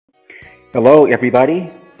Hello, everybody.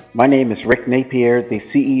 My name is Rick Napier, the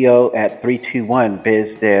CEO at 321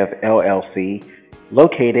 BizDev LLC,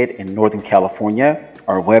 located in Northern California.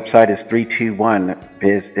 Our website is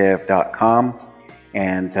 321bizdev.com,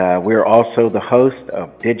 and we're also the host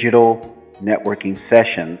of Digital Networking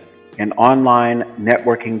Sessions, an online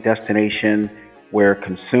networking destination where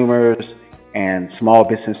consumers and small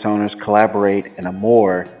business owners collaborate in a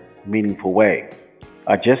more meaningful way.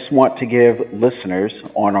 I just want to give listeners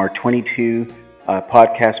on our 22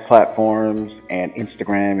 podcast platforms and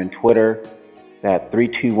Instagram and Twitter that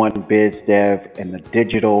 321 BizDev and the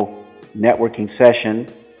Digital Networking Session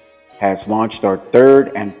has launched our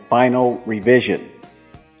third and final revision.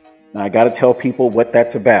 Now I got to tell people what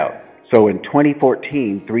that's about. So in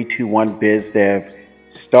 2014, 321 BizDev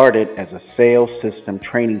started as a sales system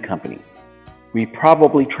training company. We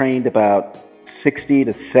probably trained about 60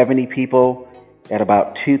 to 70 people at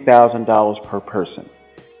about $2,000 per person.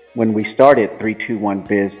 When we started 321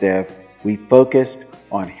 BizDev, we focused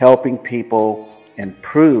on helping people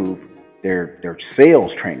improve their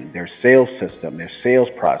sales training, their sales system, their sales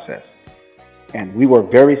process. And we were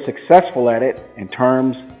very successful at it in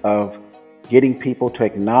terms of getting people to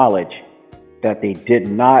acknowledge that they did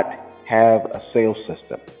not have a sales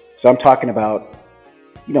system. So I'm talking about,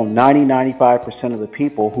 95% of the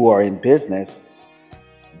people who are in business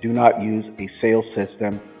do not use a sales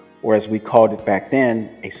system, or as we called it back then,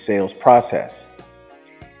 a sales process.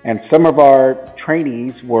 And some of our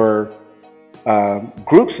trainees were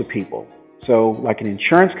groups of people. So like an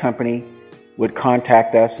insurance company would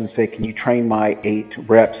contact us and say, can you train my 8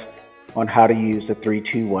 reps on how to use the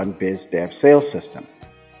 321 BizDev sales system?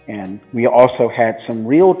 And we also had some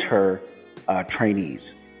realtor trainees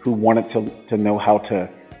who wanted to know how to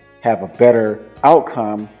have a better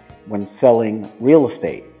outcome when selling real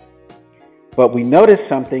estate. But we noticed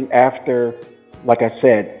something after, like I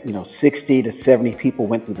said, 60 to 70 people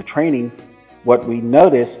went through the training. What we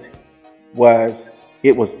noticed was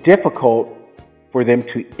it was difficult for them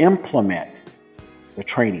to implement the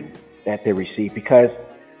training that they received because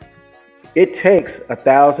it takes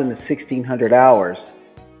 1,000 to 1,600 hours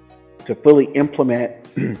to fully implement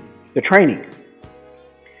the training.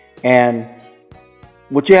 And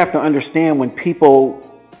what you have to understand when people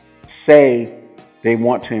say they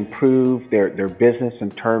want to improve their business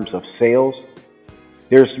in terms of sales,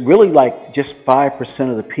 there's really like just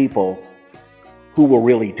 5% of the people who will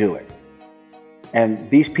really do it. And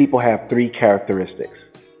these people have 3 characteristics.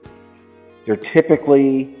 They're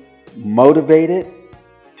typically motivated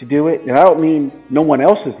to do it. And I don't mean no one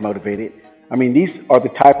else is motivated. I mean, these are the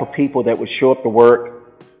type of people that would show up to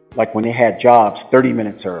work like when they had jobs 30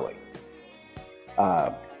 minutes early.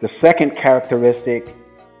 The second characteristic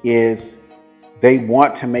is they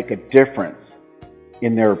want to make a difference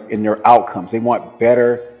in their outcomes. They want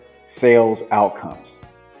better sales outcomes.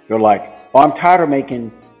 They're like, oh, I'm tired of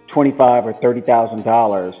making $25,000 or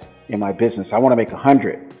 $30,000 in my business. I want to make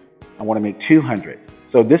 100. I want to make 200.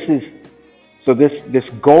 So this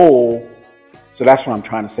goal. So that's what I'm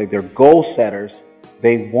trying to say. They're goal setters.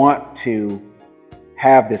 They want to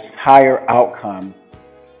have this higher outcome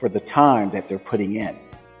for the time that they're putting in.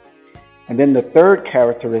 And then the third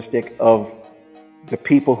characteristic of the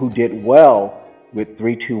people who did well with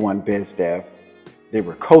 321 BizDev, they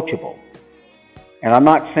were coachable. And I'm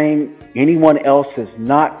not saying anyone else is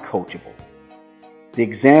not coachable. The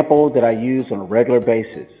example that I use on a regular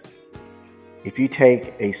basis, if you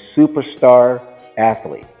take a superstar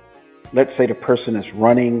athlete, let's say the person is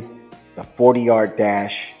running the 40-yard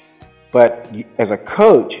dash, but as a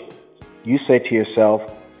coach, you say to yourself,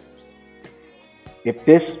 if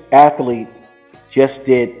this athlete just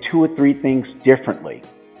did 2 or 3 things differently,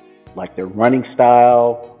 like their running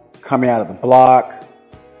style, coming out of the block,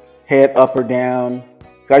 head up or down.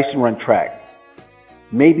 I used to run track.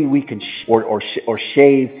 Maybe we can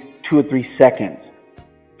shave 2 or 3 seconds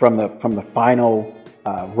from the final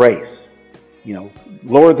race.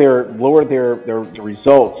 Lower their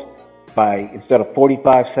results by, instead of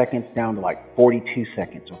 45 seconds, down to like 42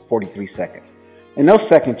 seconds or 43 seconds. And those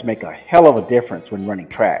seconds make a hell of a difference when running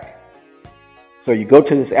track. So you go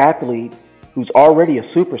to this athlete who's already a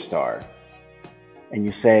superstar and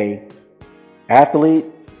you say, athlete,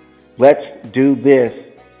 let's do this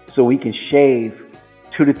so we can shave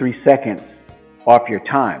 2 to 3 seconds off your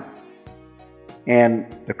time. And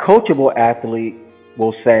the coachable athlete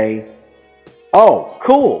will say, oh,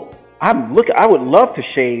 cool. I would love to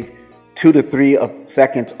shave 2 to 3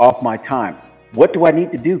 seconds off my time. What do I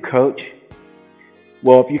need to do, coach?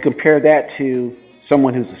 Well, if you compare that to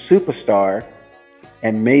someone who's a superstar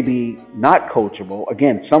and maybe not coachable,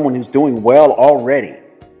 again, someone who's doing well already,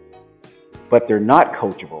 but they're not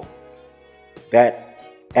coachable,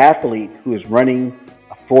 that athlete who is running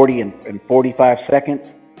a 40 in 45 seconds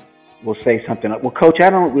will say something like, well, coach, I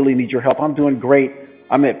don't really need your help. I'm doing great.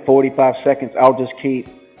 I'm at 45 seconds. I'll just keep,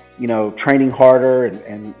 training harder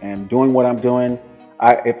and doing what I'm doing.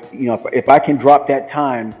 If I can drop that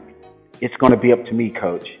time, it's going to be up to me,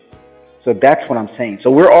 coach. So that's what I'm saying.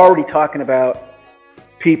 So we're already talking about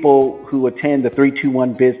people who attend the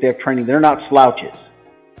 321 Biz Dev training. They're not slouches.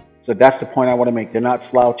 So that's the point I want to make. They're not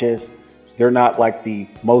slouches. They're not like the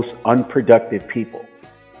most unproductive people.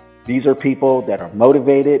 These are people that are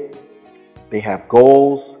motivated, they have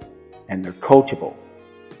goals, and they're coachable.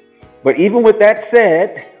 But even with that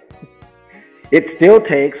said, it still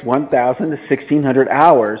takes 1,000 to 1,600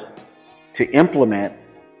 hours to implement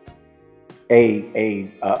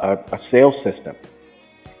a sales system.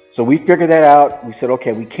 So we figured that out. We said,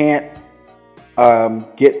 okay, we can't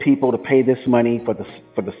get people to pay this money for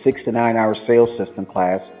the 6 to 9 hour sales system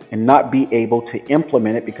class and not be able to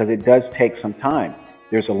implement it because it does take some time.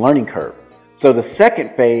 There's a learning curve. So the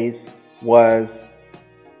second phase was,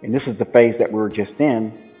 and this is the phase that we were just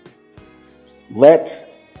in, let's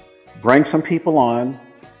bring some people on,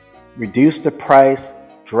 reduce the price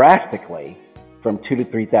drastically from $2,000 to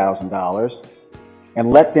 $3,000,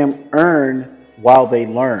 and let them earn while they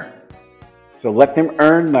learn. So let them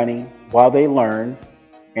earn money while they learn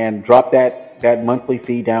and drop that monthly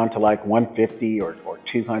fee down to like $150 or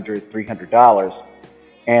 $200, $300,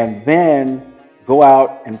 and then go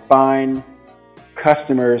out and find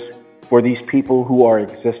customers for these people who are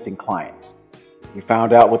existing clients. We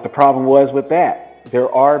found out what the problem was with that. There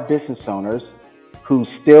are business owners who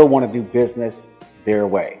still want to do business their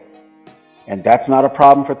way. And that's not a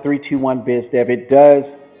problem for 321 Biz Dev. It does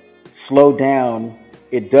slow down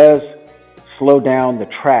the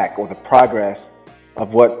track or the progress of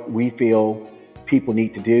what we feel people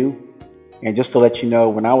need to do. And just to let you know,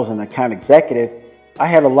 when I was an account executive, I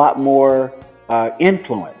had a lot more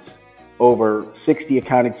influence over 60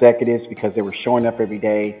 account executives because they were showing up every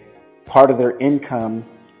day. Part of their income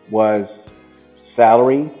was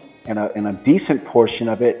salary, and a decent portion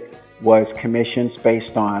of it was commissions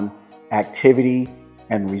based on activity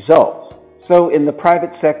and results. So in the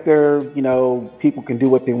private sector, people can do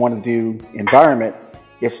what they want to do environment.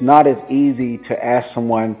 It's not as easy to ask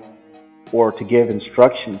someone or to give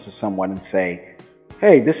instructions to someone and say,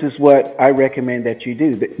 hey, this is what I recommend that you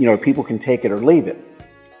do. People can take it or leave it.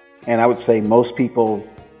 And I would say most people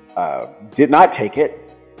did not take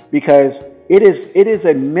it because it is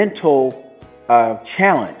a mental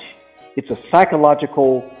challenge. It's a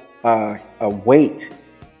psychological weight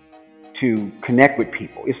to connect with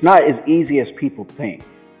people. It's not as easy as people think.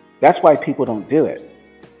 That's why people don't do it.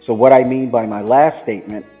 So what I mean by my last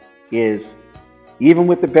statement is, even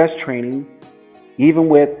with the best training, even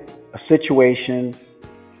with a situation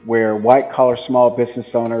where white-collar small business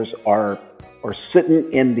owners are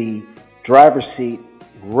sitting in the driver's seat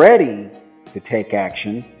ready to take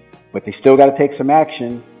action, but they still got to take some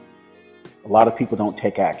action, a lot of people don't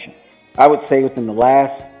take action. I would say within the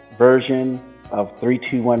last version of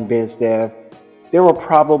 321 Biz Dev, there were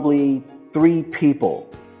probably 3 people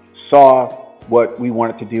saw what we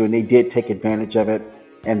wanted to do and they did take advantage of it,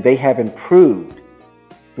 and they have improved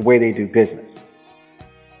the way they do business.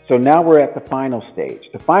 So now we're at the final stage.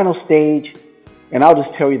 The final stage, and I'll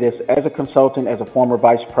just tell you this, as a consultant, as a former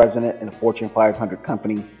vice president in a Fortune 500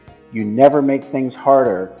 company, you never make things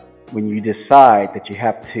harder when you decide that you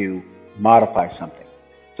have to modify something.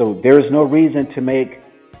 So there is no reason to make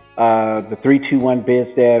the 321 Biz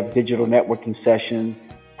Dev digital networking session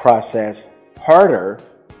process harder.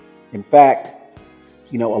 In fact,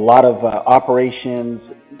 a lot of operations,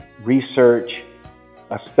 research,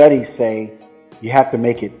 studies say you have to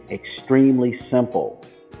make it extremely simple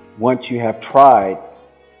once you have tried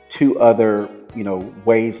 2 other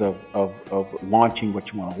ways of launching what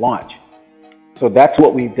you want to launch. So that's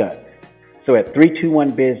what we've done. So at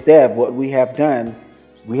 321 Biz Dev, what we have done,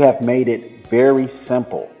 we have made it very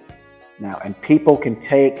simple now, and people can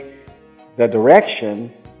take the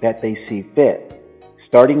direction that they see fit.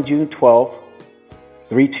 Starting June 12th,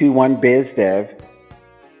 321 Biz Dev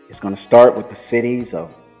is going to start with the cities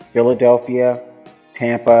of Philadelphia,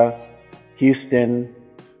 Tampa, Houston,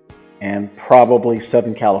 and probably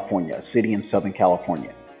Southern California, a city in Southern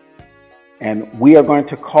California. And we are going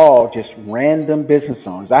to call just random business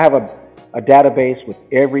owners. I have a database with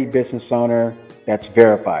every business owner that's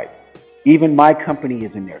verified. Even my company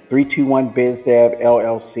is in there. 321 Biz Dev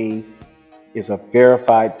LLC is a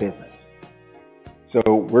verified business.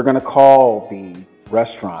 So we're going to call the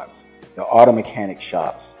restaurants, the auto mechanic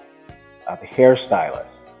shops, the hairstylists,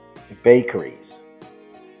 the bakeries,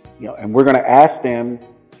 and we're going to ask them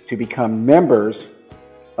to become members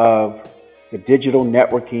of the digital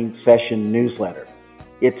networking session newsletter.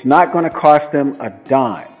 It's not going to cost them a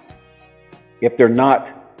dime if they're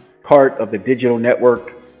not part of the digital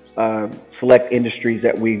network select industries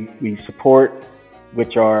that we support,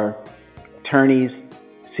 which are attorneys,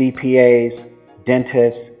 CPAs,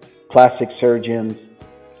 dentists, plastic surgeons,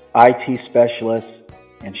 IT specialists,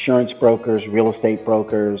 insurance brokers, real estate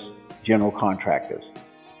brokers, general contractors.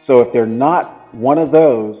 So if they're not one of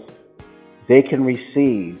those, they can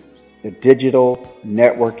receive the digital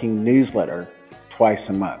networking newsletter twice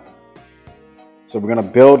a month. So we're going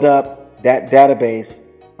to build up that database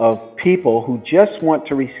of people who just want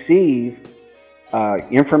to receive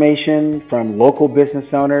information from local business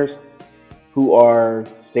owners who are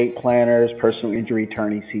estate planners, personal injury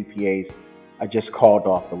attorneys, CPAs. I just called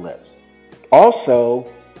off the list.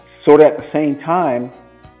 Also, sort of at the same time,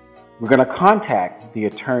 we're going to contact the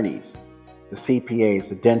attorneys, the CPAs,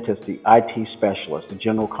 the dentists, the IT specialists, the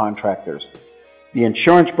general contractors, the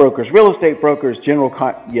insurance brokers, real estate brokers, general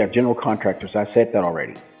contractors. I said that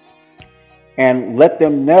already. And let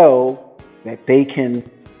them know that they can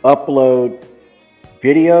upload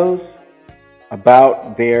videos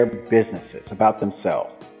about their businesses, about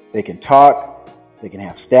themselves. They can talk, they can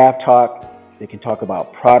have staff talk, they can talk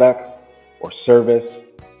about product or service.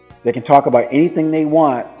 They can talk about anything they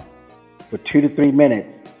want for 2 to 3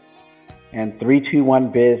 minutes, and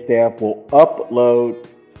 321BizDev will upload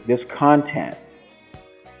this content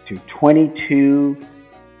to 22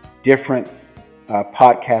 different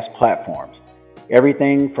podcast platforms.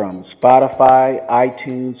 Everything from Spotify,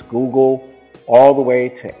 iTunes, Google, all the way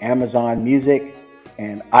to Amazon Music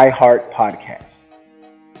and iHeart Podcasts.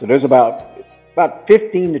 So there's about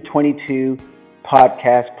 15 to 22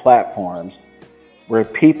 podcast platforms where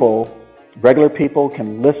regular people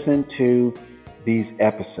can listen to these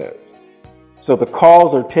episodes. So the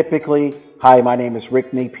calls are typically, hi, my name is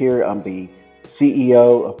Rick Napier. I'm the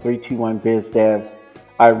CEO of 321BizDev.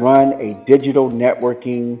 I run a digital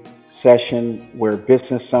networking session where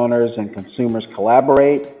business owners and consumers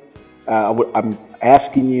collaborate. I'm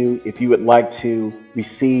asking you if you would like to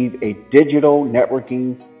receive a digital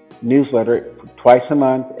networking newsletter twice a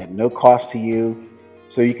month at no cost to you,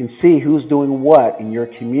 so you can see who's doing what in your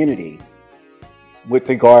community with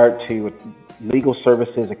regard to legal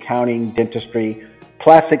services, accounting, dentistry,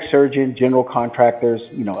 plastic surgeon, general contractors.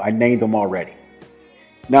 I named them already.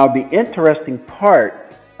 Now, the interesting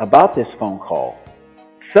part about this phone call,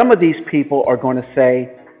 some of these people are going to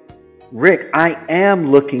say, Rick, I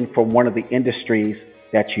am looking for one of the industries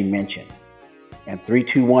that you mentioned. And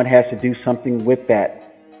 321 has to do something with that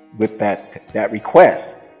request.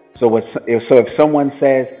 So if someone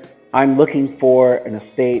says, I'm looking for an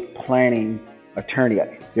estate planning attorney,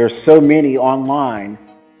 there's so many online,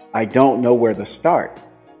 I don't know where to start.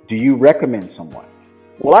 Do you recommend someone?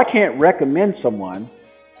 Well, I can't recommend someone,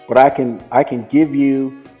 but I can give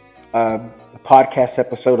you a podcast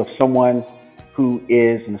episode of someone who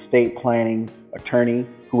is an estate planning attorney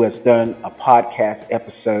who has done a podcast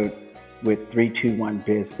episode with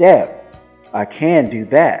 321BizDev. I can do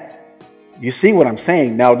that. You see what I'm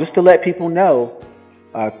saying? Now, just to let people know,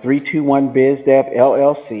 321BizDev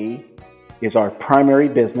LLC is our primary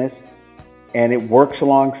business, and it works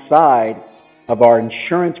alongside of our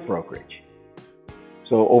insurance brokerage.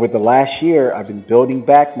 So over the last year, I've been building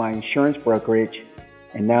back my insurance brokerage,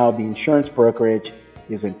 and now the insurance brokerage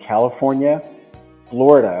is in California,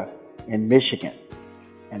 Florida, and Michigan,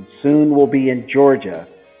 and soon will be in Georgia,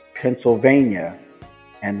 Pennsylvania,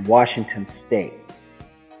 and Washington State.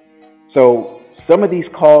 So some of these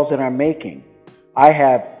calls that I'm making, I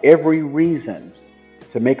have every reason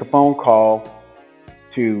to make a phone call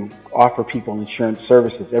to offer people insurance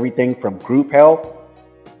services, everything from group health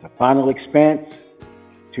to final expense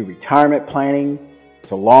to retirement planning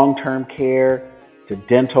to long-term care to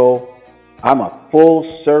dental. I'm a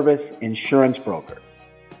full-service insurance broker.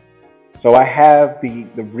 So I have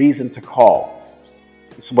the reason to call.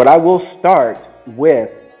 But I will start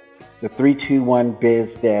with the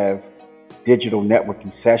 321BizDev digital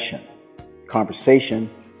networking session conversation,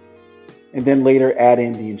 and then later add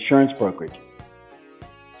in the insurance brokerage.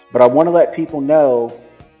 But I want to let people know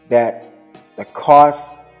that the cost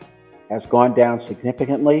has gone down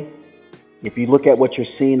significantly. If you look at what you're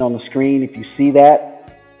seeing on the screen, if you see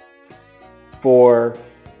that,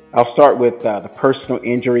 I'll start with the personal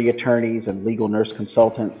injury attorneys and legal nurse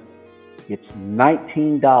consultants. It's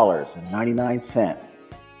 $19.99.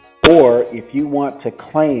 Or if you want to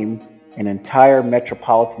claim an entire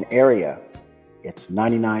metropolitan area, it's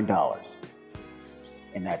 $99.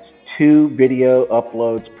 And that's 2 video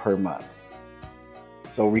uploads per month.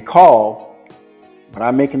 So recall, when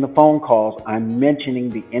I'm making the phone calls, I'm mentioning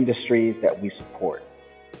the industries that we support.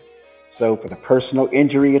 So for the personal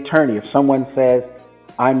injury attorney, if someone says,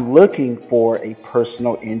 I'm looking for a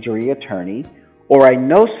personal injury attorney, or I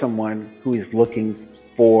know someone who is looking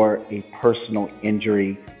for a personal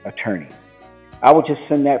injury attorney, I will just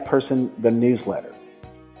send that person the newsletter.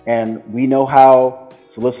 And we know how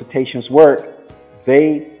solicitations work.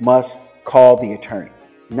 They must call the attorney.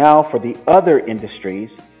 Now, for the other industries,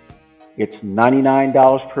 it's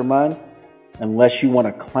 $99 per month. Unless you want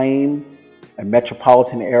to claim a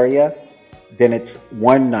metropolitan area, then it's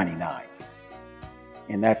 $199.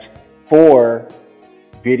 And that's 4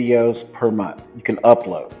 videos per month you can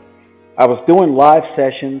upload. I was doing live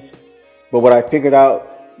sessions, but what I figured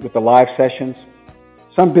out with the live sessions,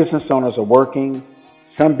 some business owners are working,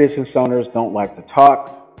 some business owners don't like to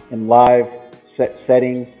talk in live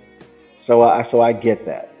settings, so I get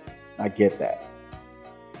that. I get that.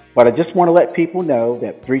 But I just want to let people know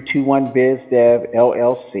that 321 BizDev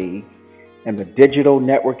LLC and the digital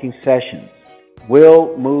networking sessions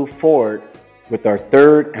will move forward with our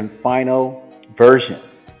 3rd and final version.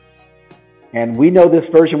 And we know this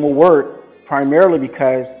version will work primarily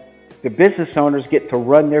because the business owners get to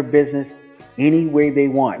run their business any way they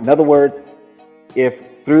want. In other words, if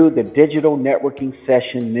through the digital networking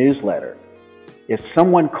session newsletter, if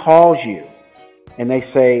someone calls you and they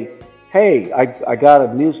say, hey, I got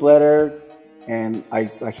a newsletter and I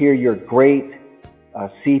hear you're a great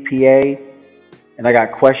CPA and I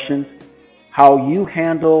got questions, how you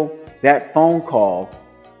handle that phone call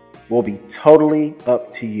will be totally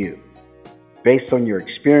up to you, based on your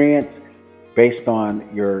experience, based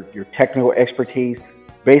on your technical expertise,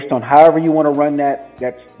 based on however you want to run that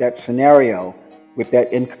scenario with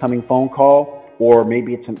that incoming phone call, or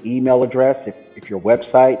maybe it's an email address if your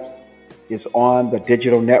website is on the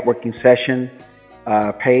digital networking session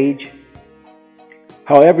page.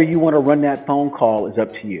 However you want to run that phone call is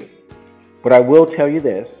up to you. But I will tell you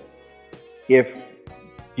this, if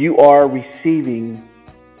you are receiving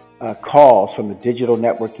calls from the digital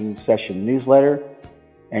networking session newsletter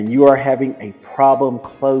and you are having a problem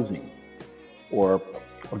closing or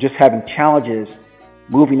just having challenges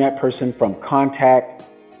moving that person from contact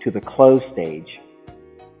to the close stage,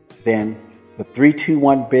 then the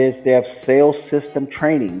 321 BizDev sales system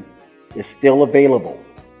training is still available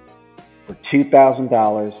for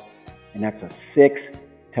 $2,000, and that's a 6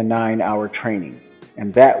 to 9 hour training.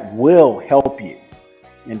 And that will help you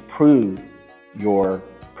improve your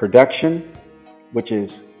production, which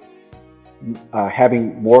is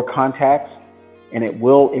having more contacts, and it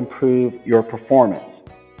will improve your performance,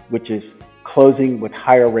 which is closing with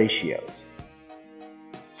higher ratios.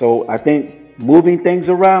 So I think moving things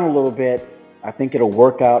around a little bit, I think it'll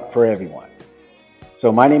work out for everyone.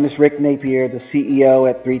 So my name is Rick Napier, the CEO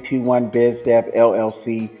at 321 BizDev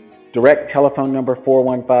LLC. Direct telephone number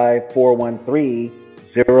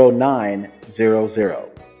 415-413-0900.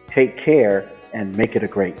 Take care and make it a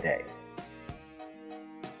great day.